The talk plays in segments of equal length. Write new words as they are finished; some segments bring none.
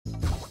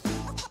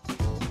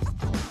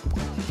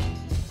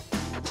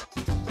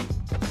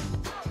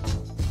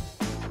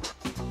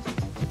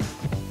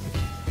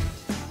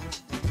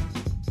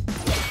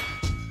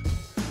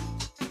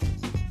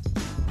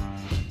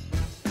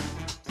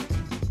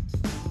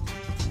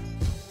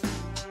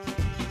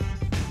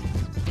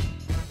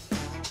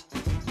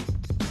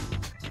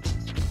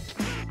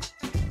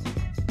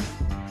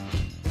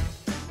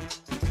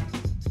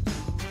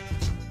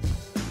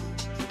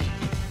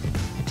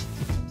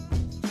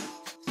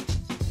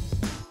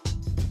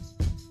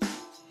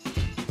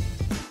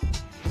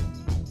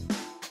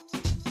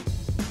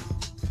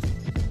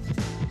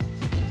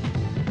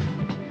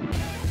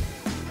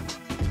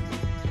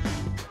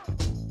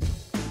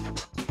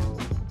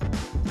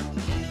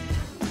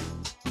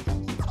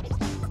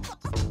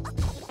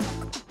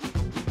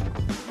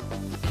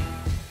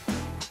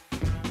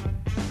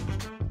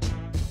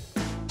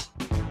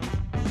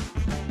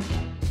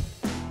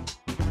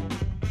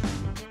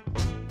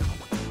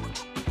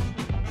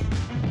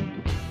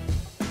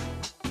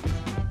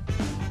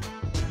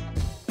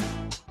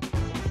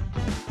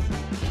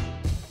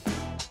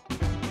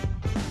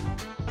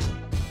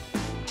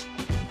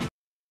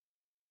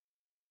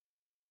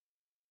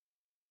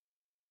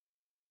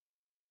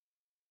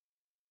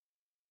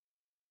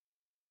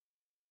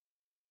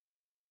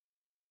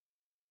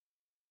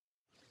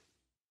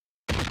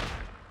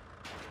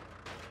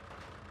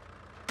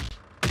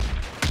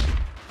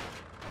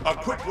A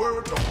quick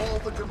word to all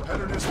the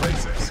competitors'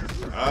 faces.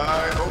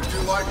 I hope you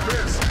like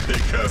this,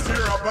 because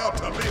you're about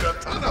to meet a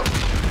ton of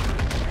them.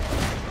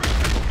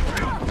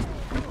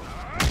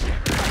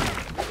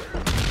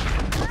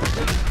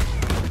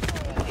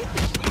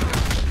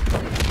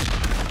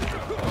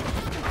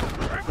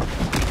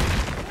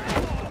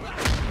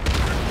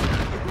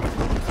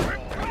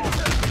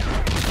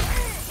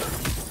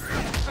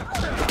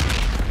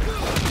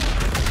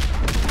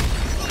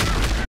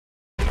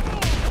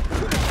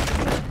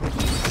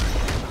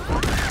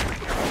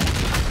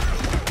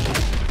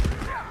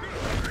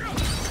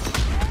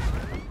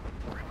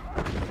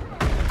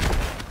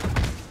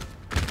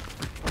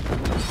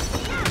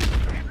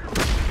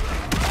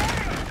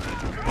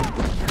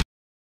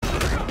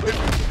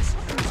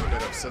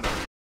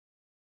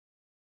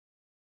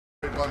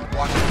 Everyone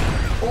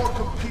watching or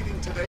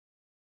competing today,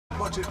 how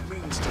much it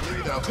means to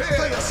me to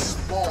play a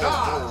small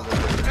role in the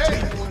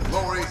continuing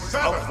glory of the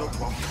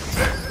Rumble.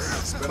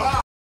 It's been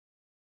a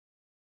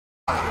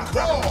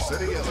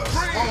City as a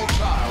small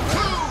child.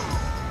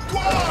 2,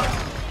 1.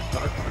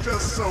 I'm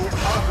just so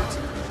honored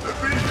to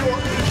be your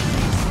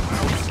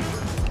announcer.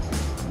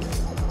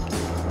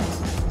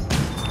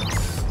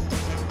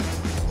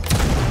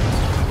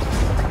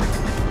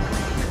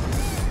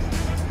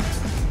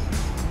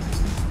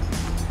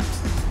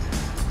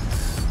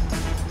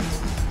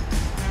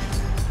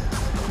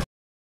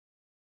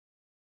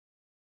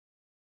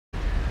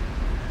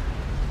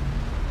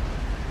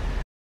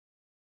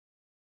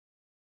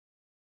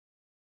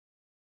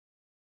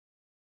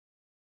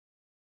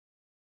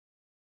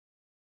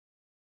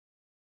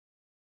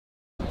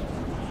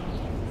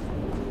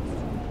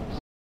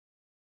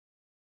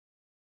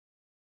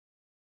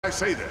 I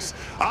say this,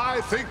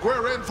 I think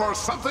we're in for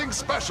something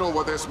special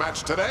with this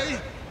match today.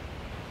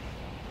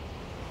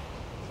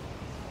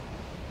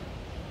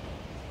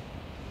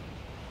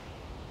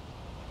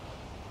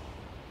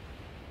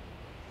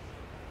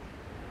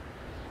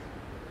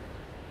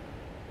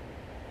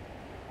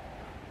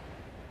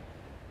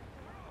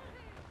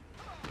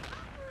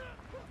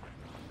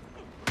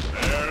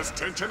 There's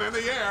tension in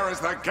the air as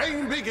the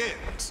game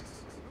begins.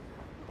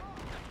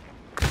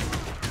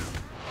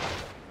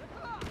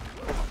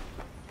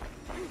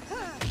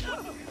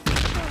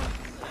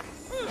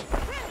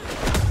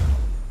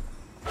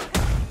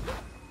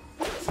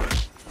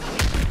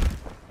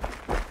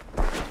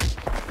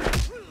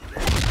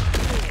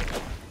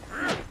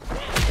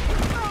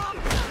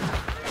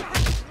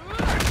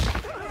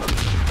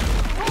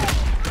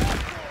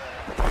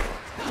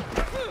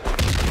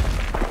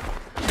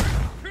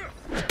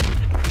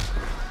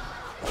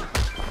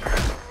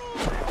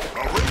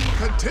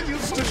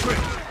 Continues to shrink,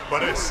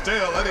 but it's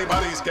still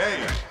anybody's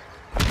game.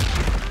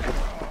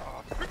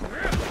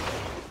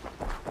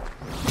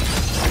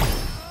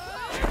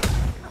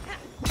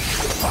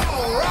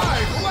 All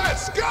right,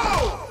 let's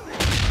go!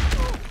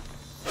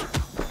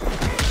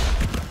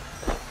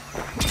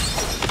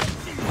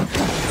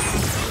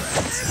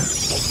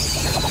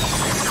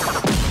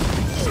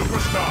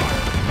 Superstar,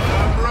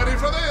 I'm ready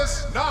for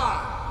this. 9,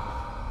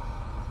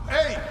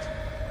 8,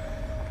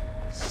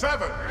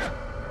 7,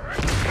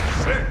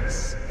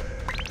 6,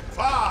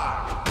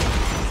 5,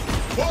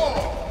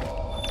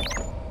 4,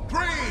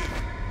 3,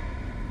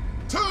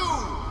 2,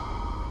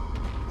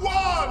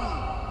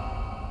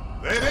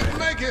 1. They didn't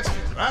make it.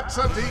 That's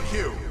a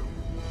DQ.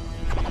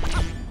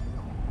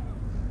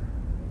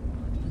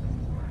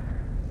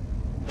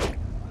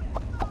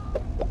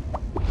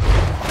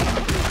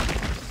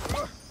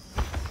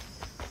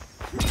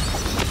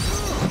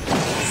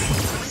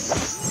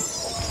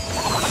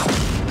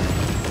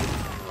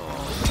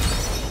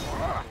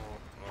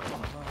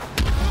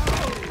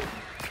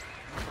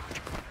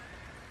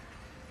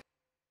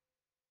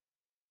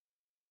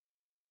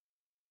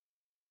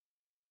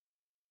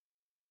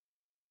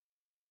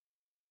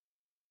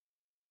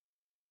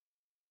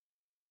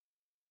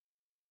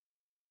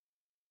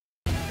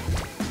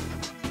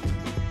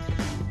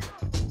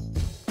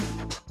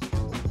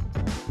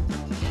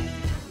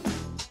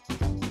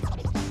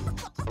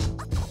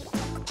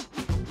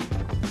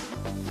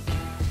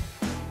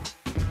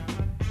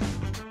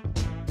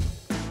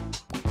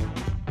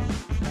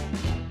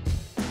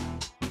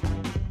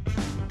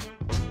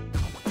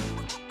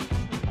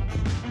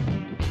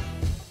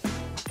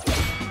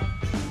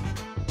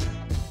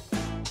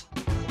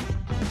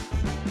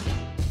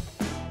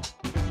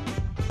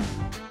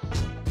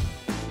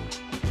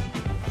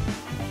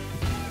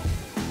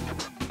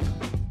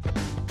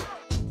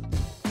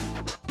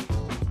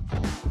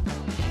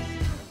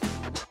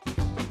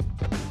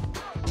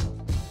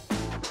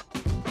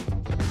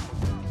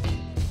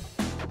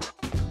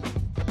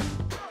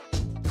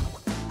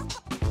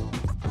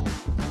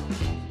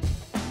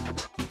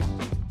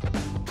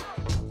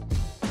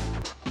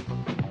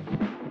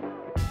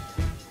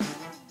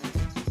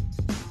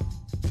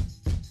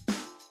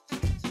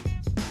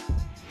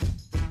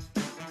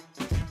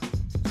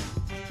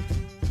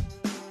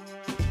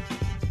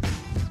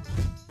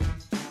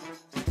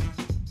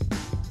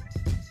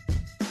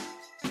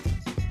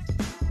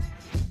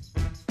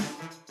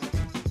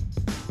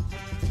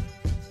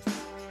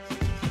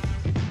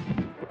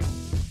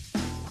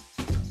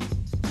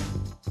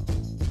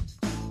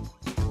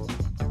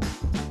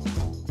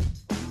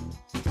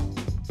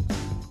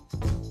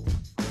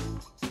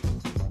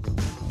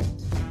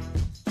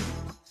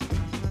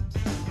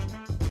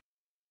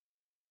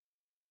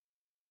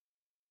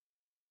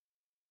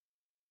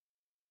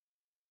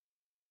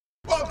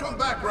 Welcome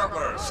back,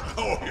 Rumblers.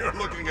 Oh, you're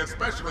looking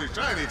especially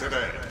shiny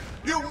today.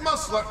 You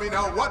must let me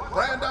know what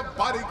brand of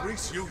body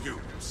grease you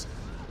use.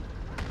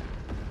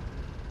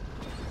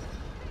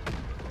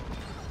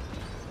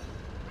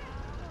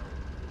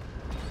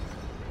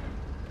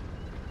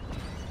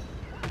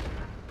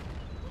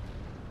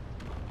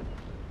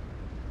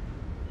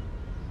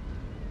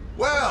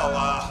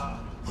 Well,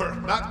 we're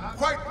not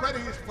quite ready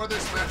for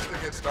this match to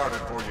get started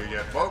for you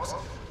yet, folks.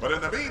 But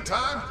in the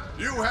meantime,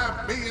 you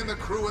have me and the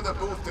crew in the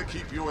booth to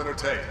keep you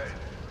entertained.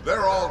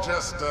 They're all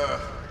just,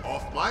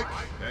 off mic,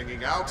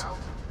 hanging out.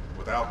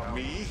 Without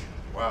me,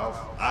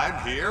 well,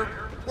 I'm here,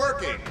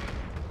 working.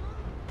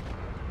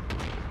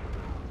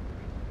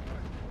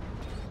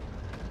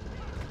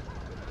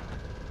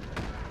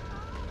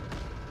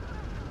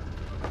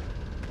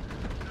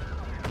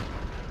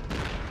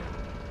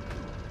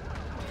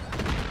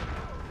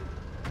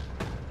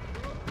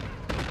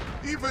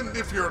 Even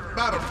if you're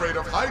not afraid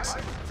of heights,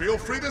 feel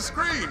free to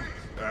scream.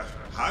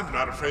 I'm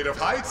not afraid of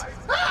heights.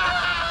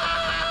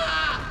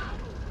 Ah!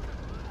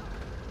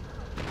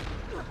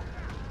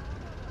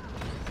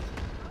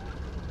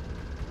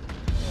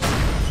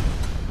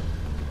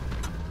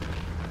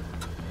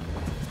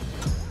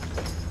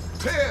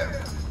 10,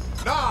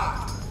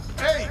 9,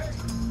 8,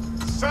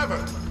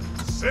 7,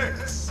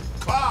 6,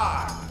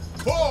 5,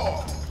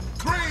 4,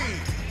 3,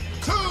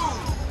 2,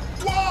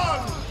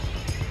 1.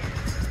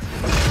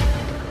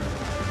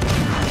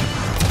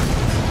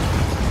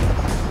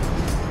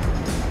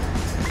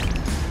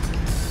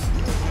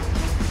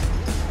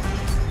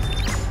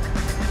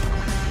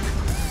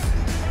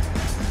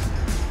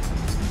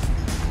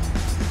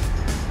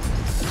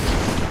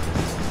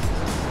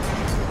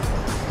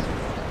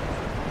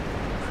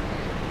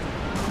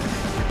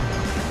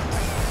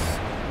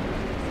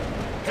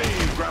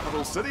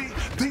 City,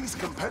 these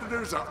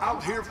competitors are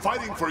out here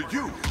fighting for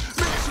you.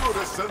 Make sure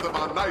to send them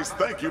a nice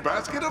thank you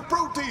basket of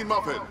protein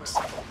muffins.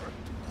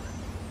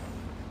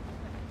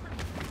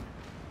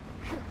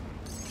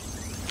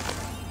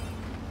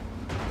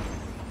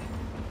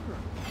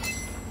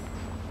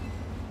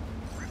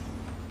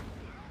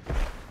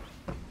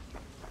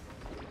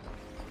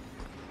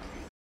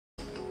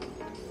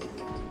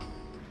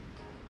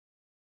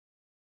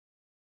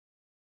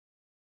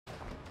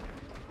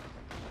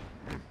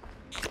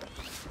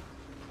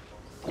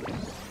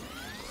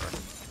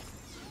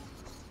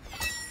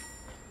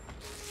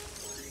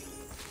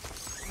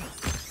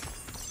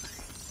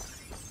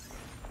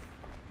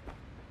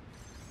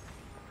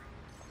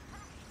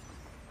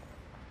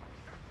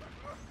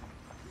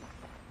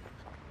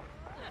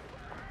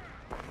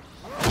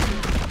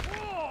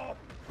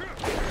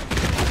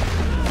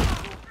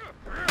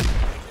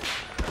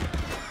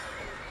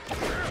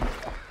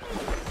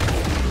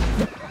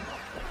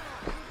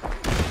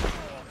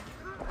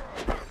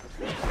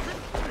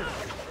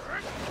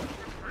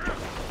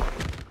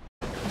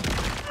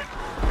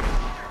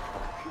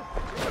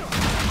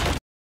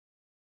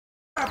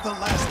 The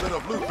last bit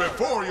of loot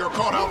before you're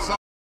caught outside.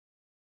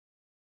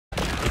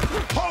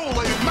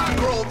 Holy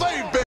mackerel,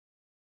 they've been...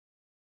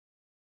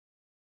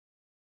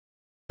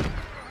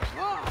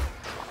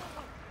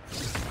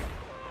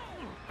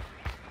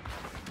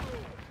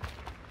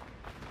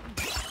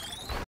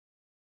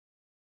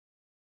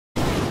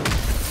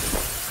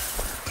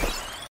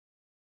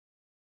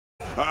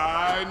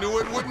 I knew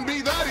it wouldn't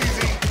be that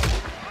easy.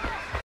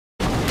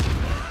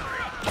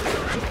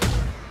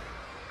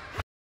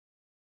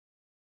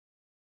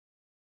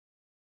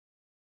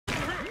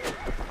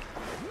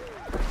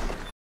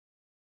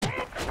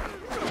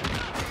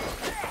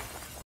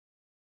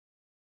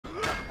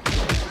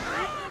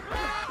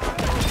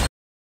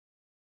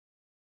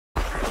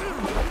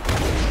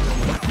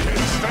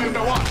 Stand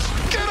to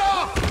watch. Get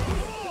off!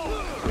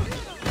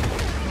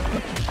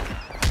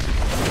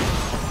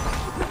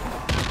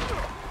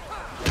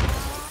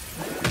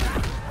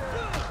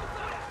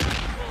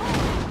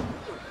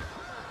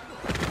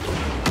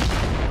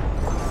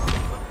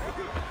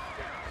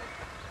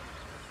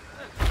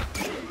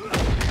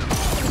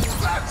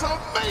 That's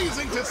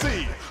amazing to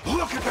see.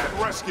 Look at that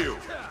rescue.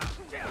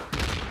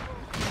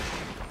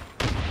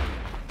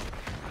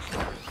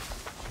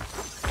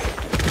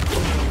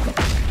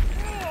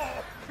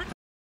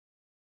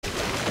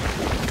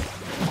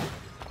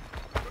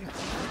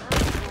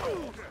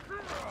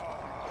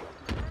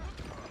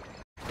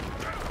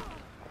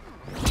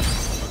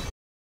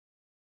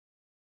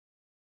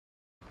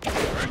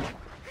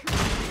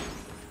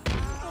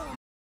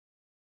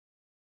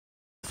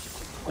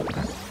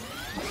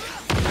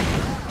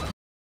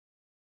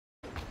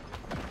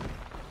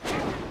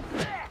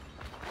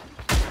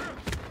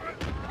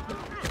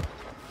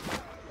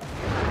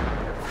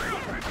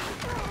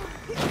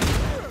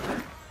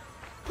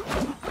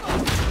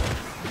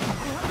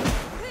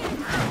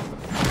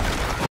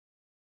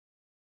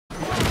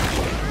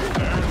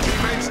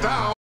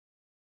 Down.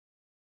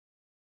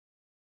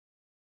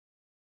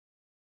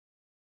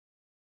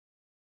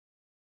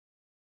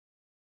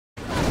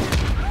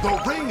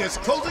 The ring is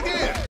closing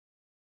in.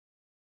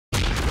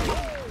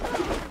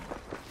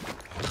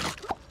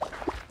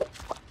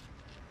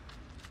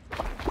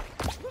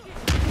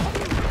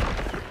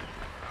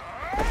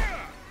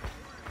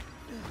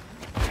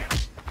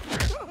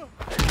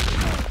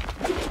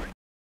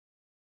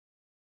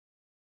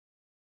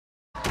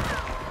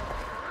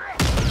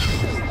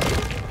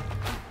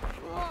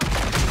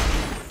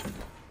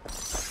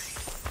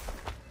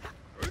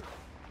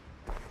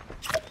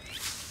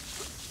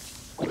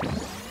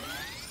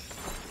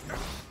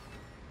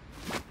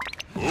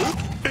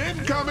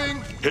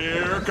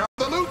 Here come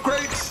the loot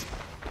crates!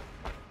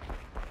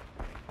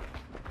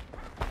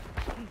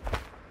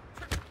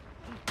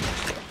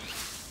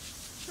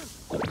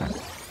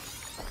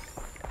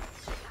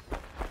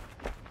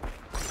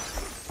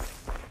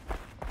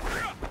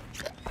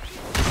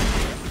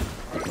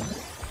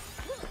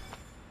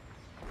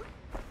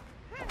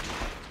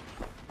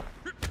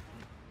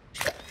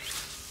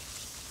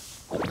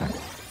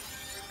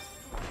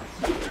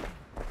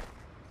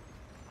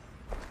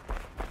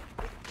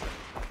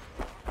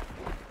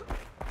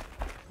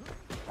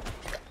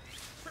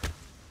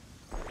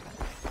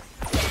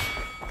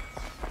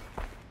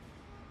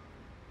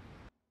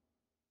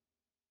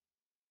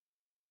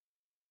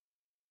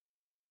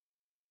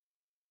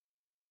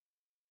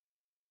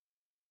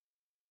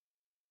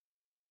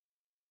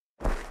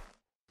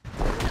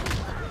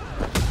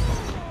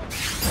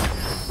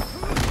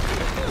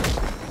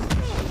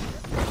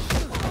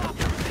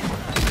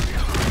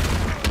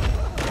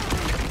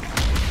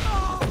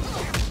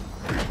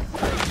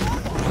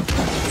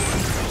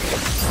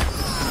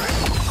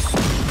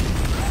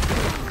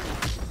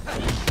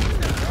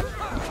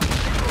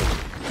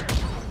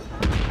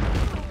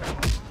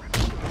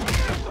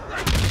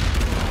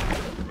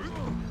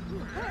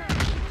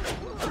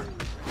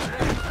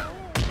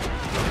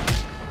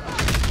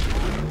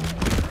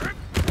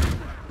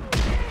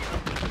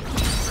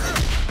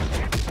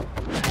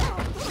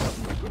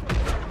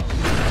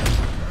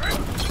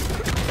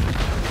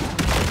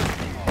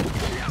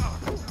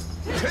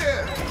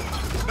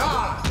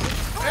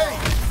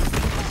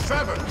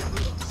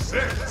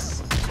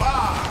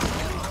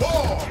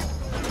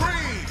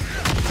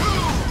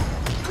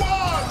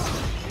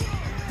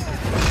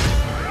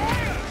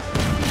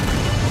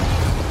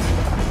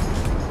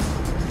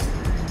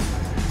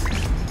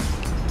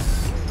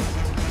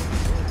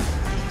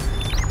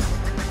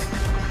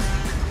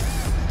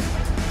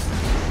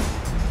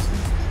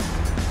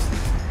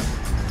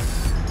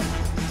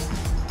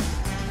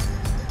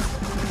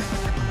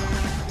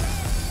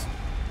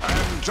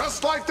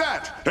 Just like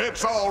that,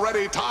 it's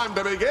already time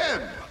to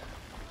begin!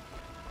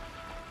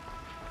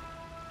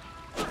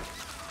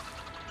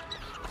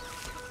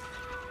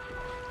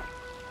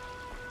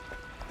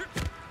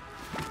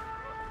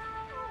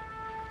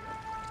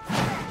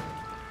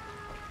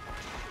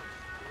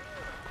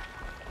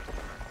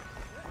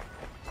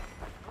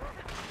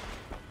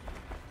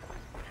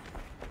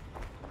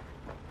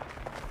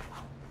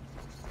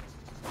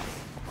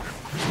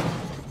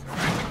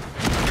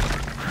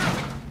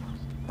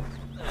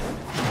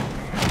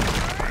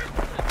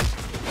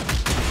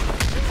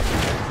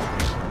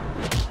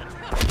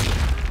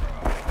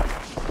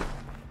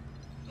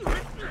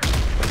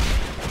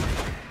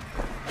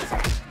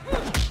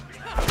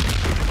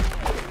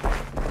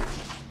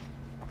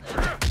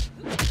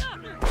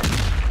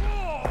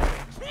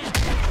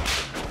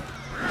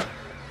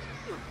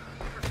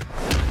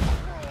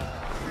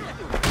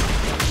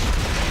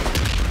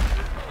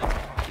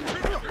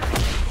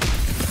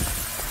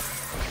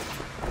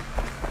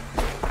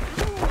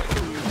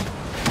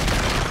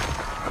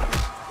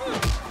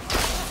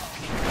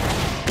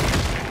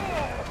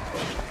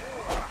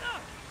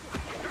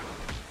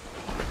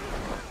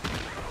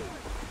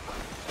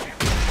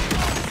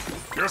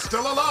 You're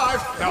still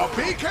alive. Now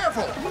be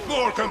careful.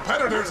 More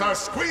competitors are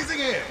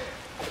squeezing in.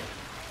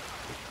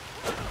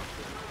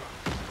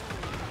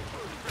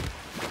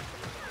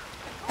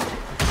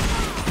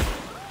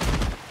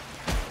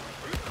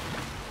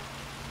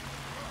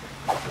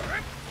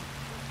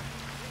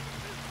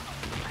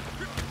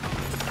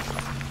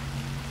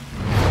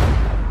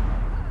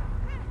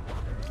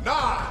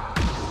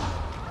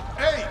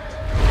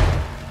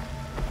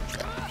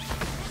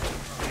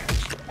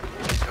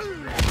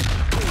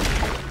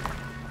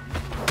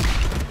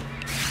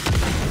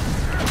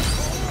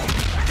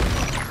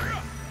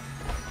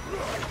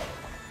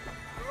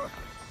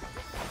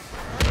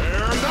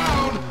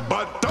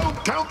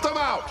 Count them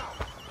out!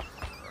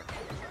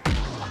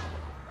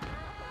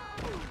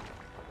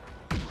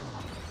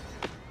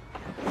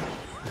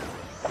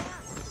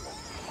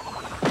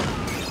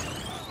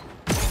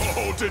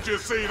 Oh, did you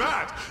see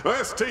that?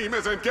 This team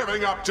isn't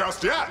giving up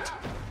just yet!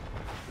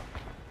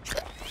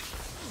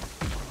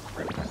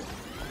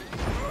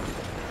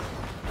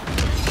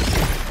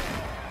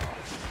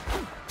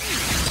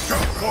 Go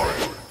for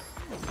it!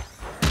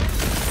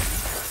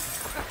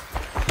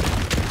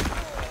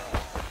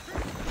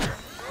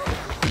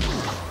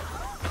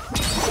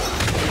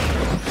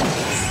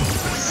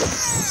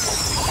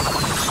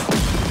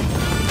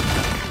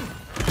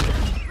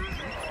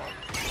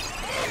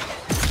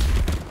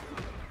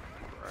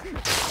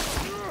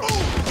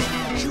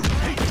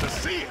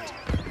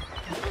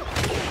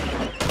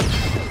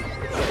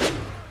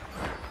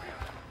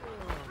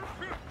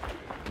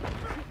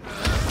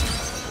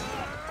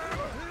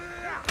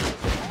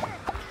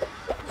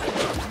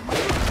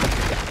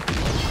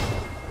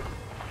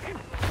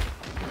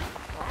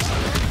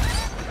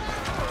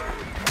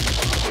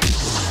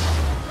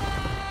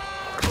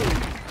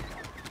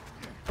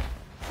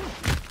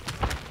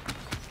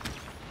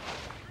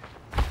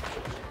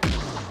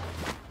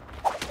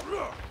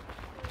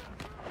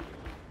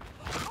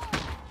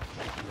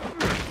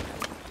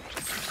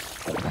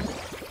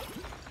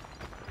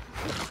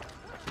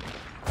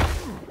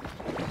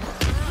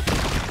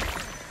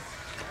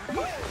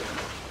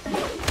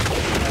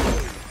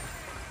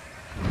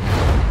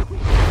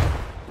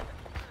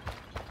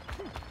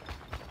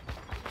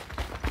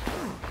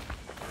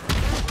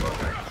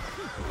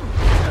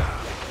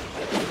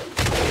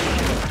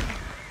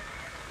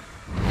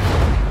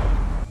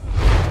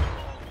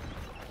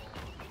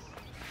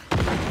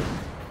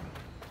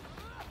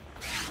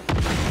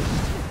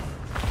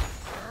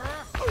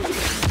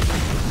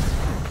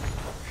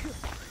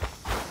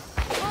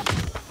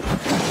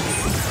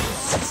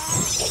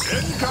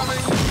 incoming!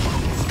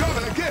 Who's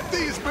gonna get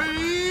these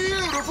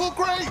beautiful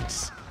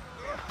grapes?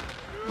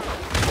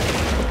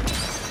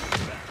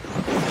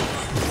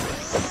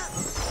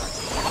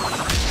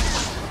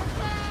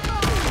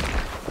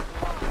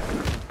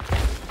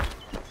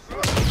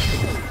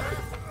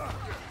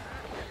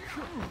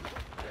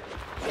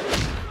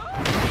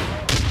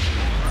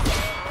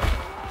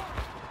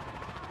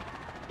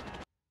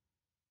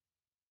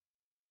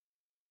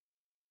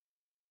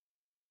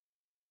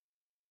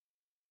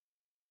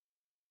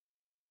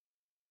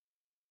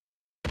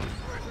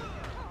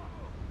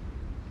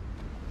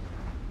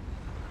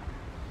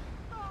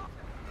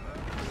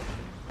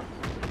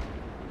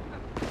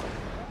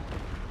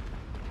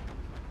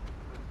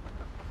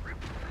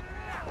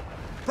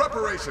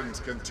 Preparations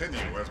continue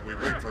as we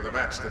wait for the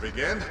match to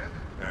begin.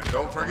 And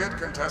don't forget,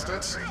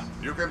 contestants,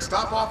 you can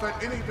stop off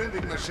at any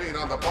vending machine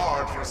on the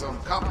barge for some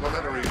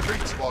complimentary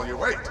treats while you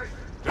wait.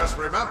 Just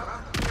remember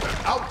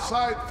that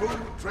outside food,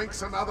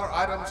 drinks, and other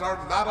items are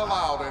not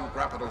allowed in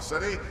Capital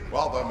City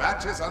while the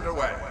match is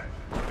underway.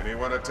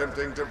 Anyone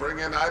attempting to bring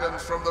in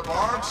items from the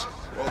barge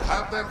will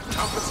have them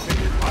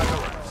confiscated by the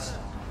refs.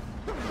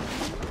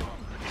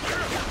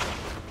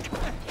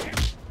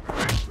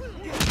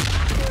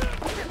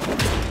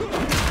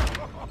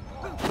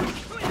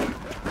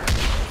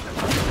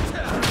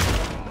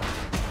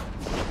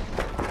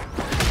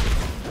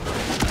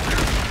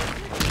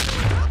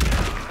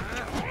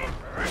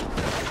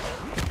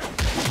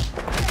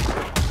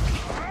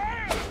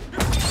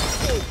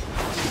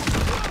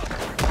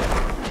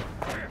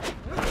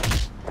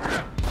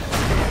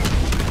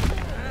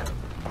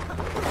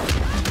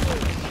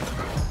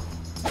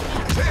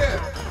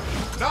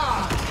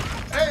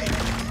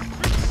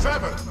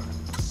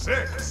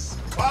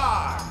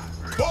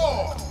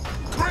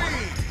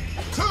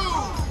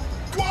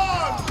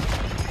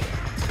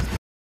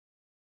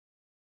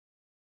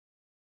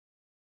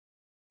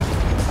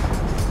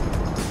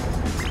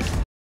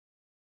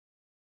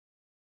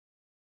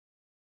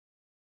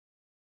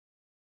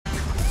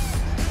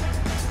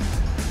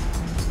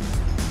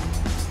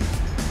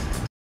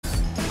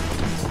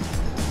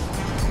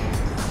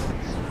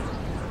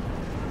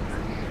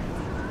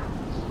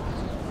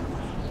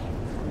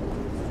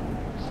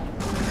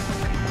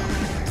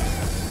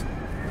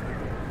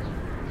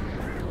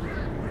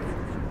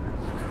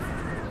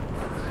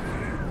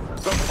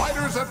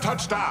 Have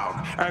touched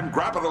down, and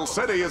Capital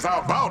City is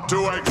about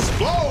to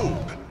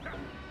explode!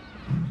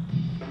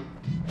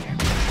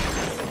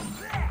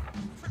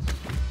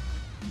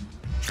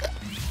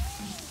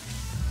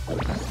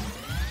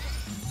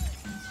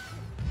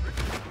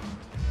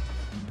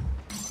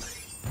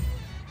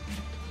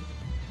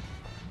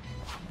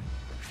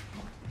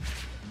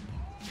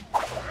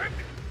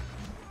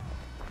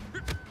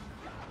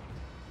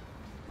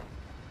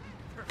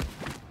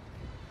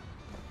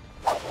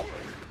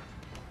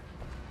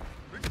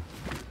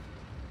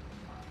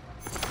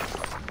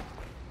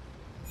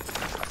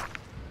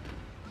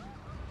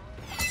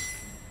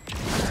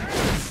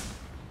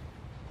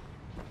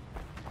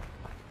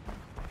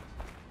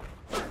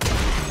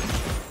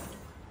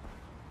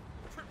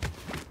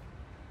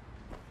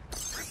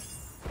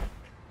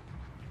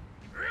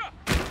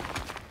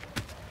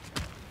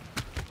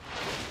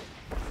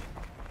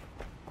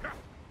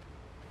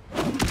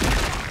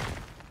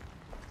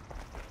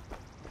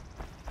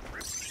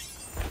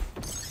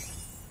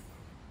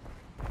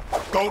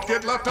 Don't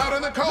get left out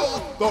in the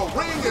cold! The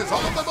ring is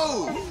on the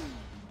move!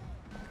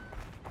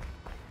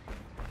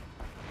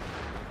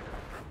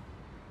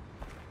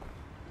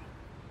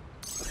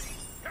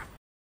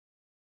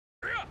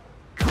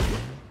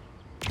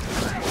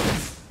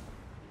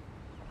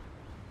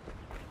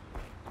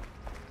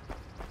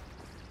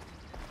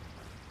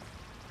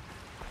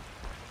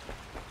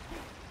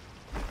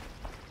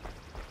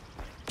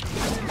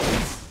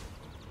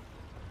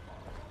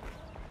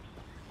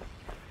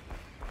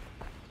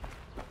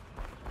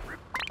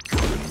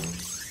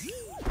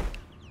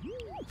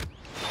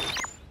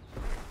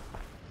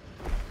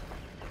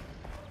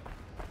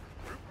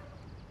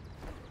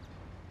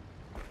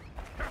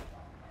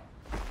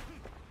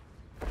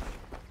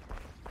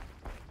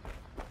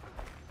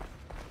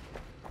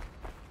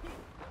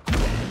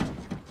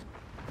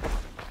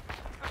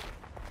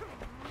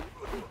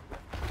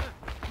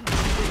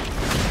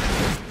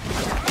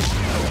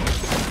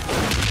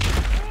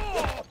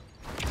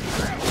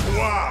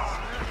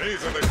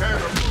 These are the kind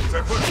of moves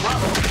that put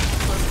Bravo in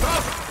the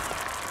stuff.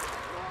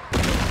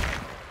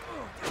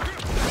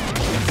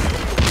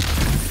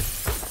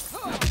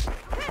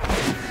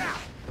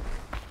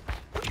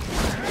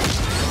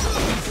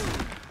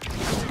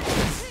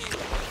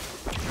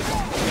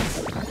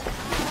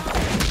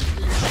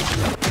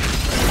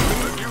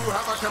 When you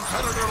have a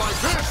competitor like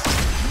this,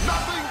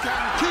 nothing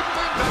can keep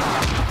them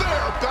down.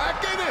 They're back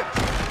in it.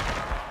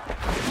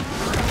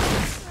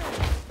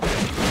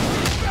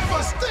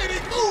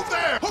 Devastating move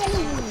there.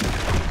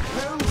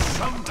 Well,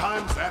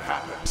 sometimes that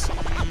happens.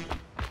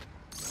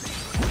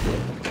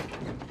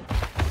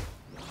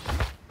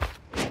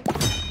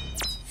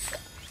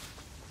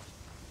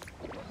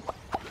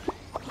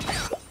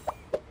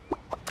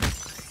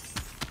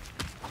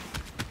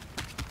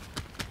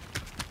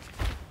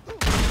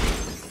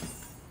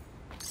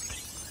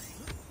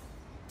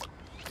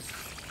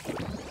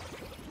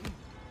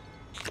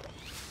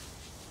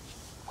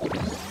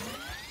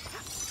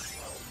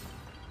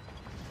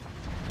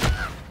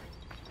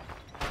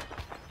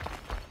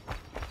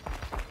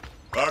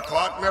 The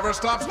clock never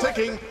stops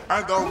ticking,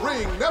 and the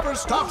ring never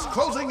stops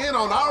closing in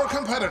on our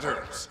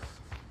competitors.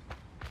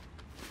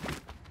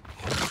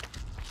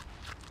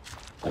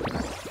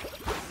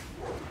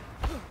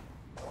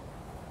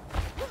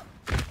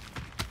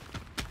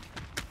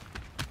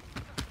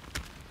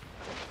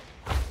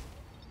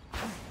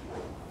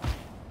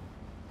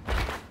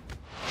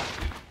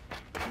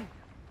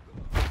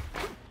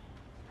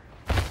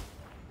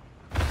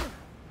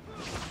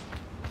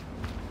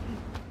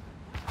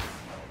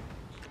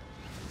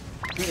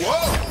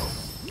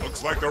 Whoa!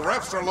 Looks like the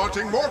refs are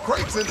launching more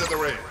crates into the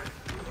ring.